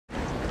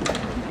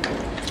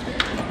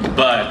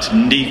But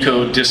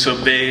Nico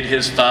disobeyed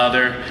his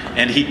father,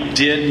 and he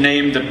did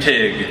name the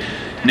pig,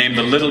 named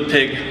the little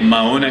pig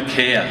Mauna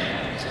Kea.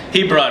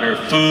 He brought her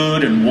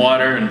food and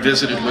water and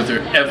visited with her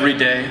every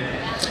day.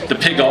 The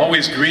pig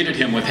always greeted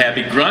him with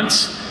happy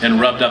grunts and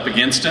rubbed up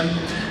against him.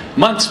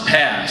 Months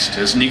passed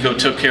as Nico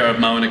took care of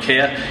Mauna Kea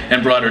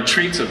and brought her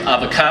treats of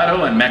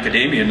avocado and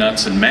macadamia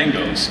nuts and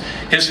mangoes.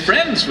 His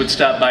friends would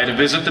stop by to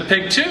visit the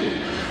pig too.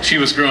 She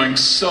was growing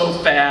so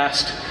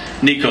fast.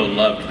 Nico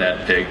loved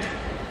that pig.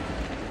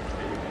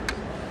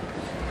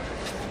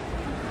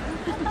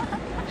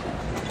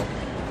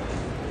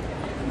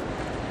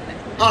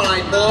 All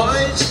right,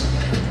 boys,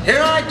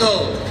 here I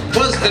go.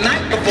 'Twas the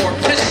night before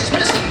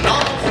Christmas, and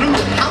all through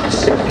the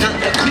house, not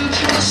a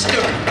creature was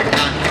stirring,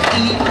 not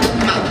even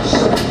a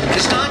mouse. The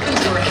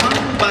stockings were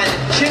hung by the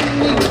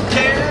chimney with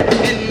care,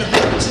 in the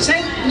hopes of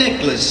St.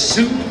 Nicholas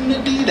soon to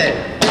be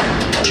there.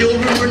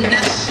 Children were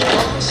nestled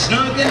all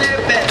snug in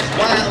their beds,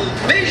 while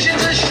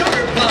visions of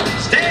sugar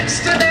plums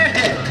danced to their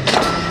heads.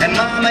 And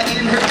Mama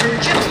in her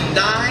kerchief and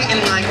I in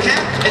my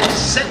cap had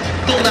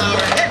settled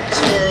our heads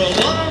for a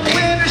long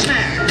winter's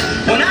nap.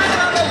 When out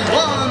on the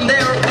lawn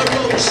there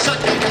arose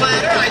such a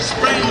clatter, I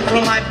sprang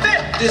from my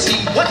bed to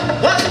see what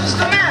was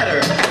the matter.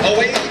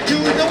 Away to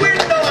the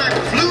window I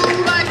flew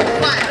like a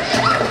flash,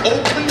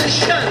 opened the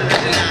shutters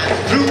and I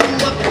threw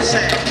up the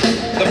sash.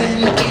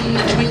 Then in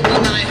the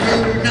twinkling I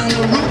heard on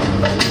the roof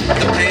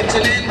the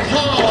panting and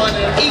pawing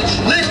of each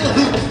little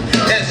hoop.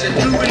 As it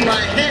drew in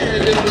my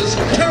head it was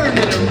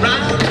turning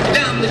around,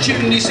 down the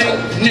chimney St.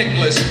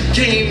 Nicholas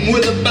came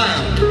with a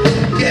bound.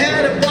 He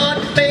had a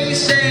broad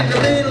face and a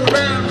little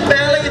round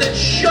belly that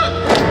shook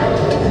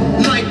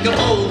like a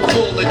bowl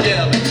full of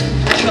jelly.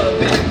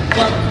 Chubby and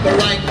plump, a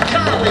right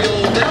jolly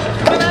old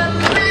elf. But I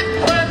laughed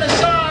when I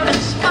saw him in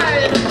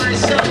spite of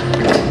myself.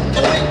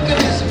 A wink of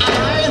his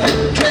eye and a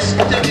twist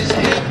of his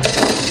head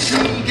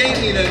soon gave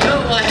me to know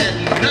I had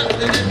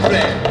nothing to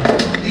dread.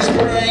 He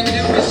sprang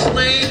to his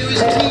sleigh, to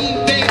his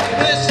team gave a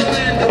whistle,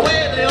 and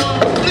away they all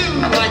flew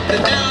like the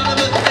down of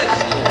a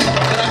thistle.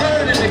 And I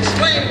heard him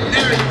exclaim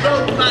ere he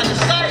drove by the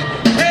sight,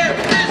 "Merry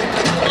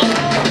Christmas to all,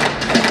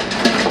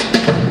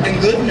 and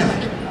good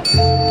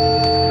night."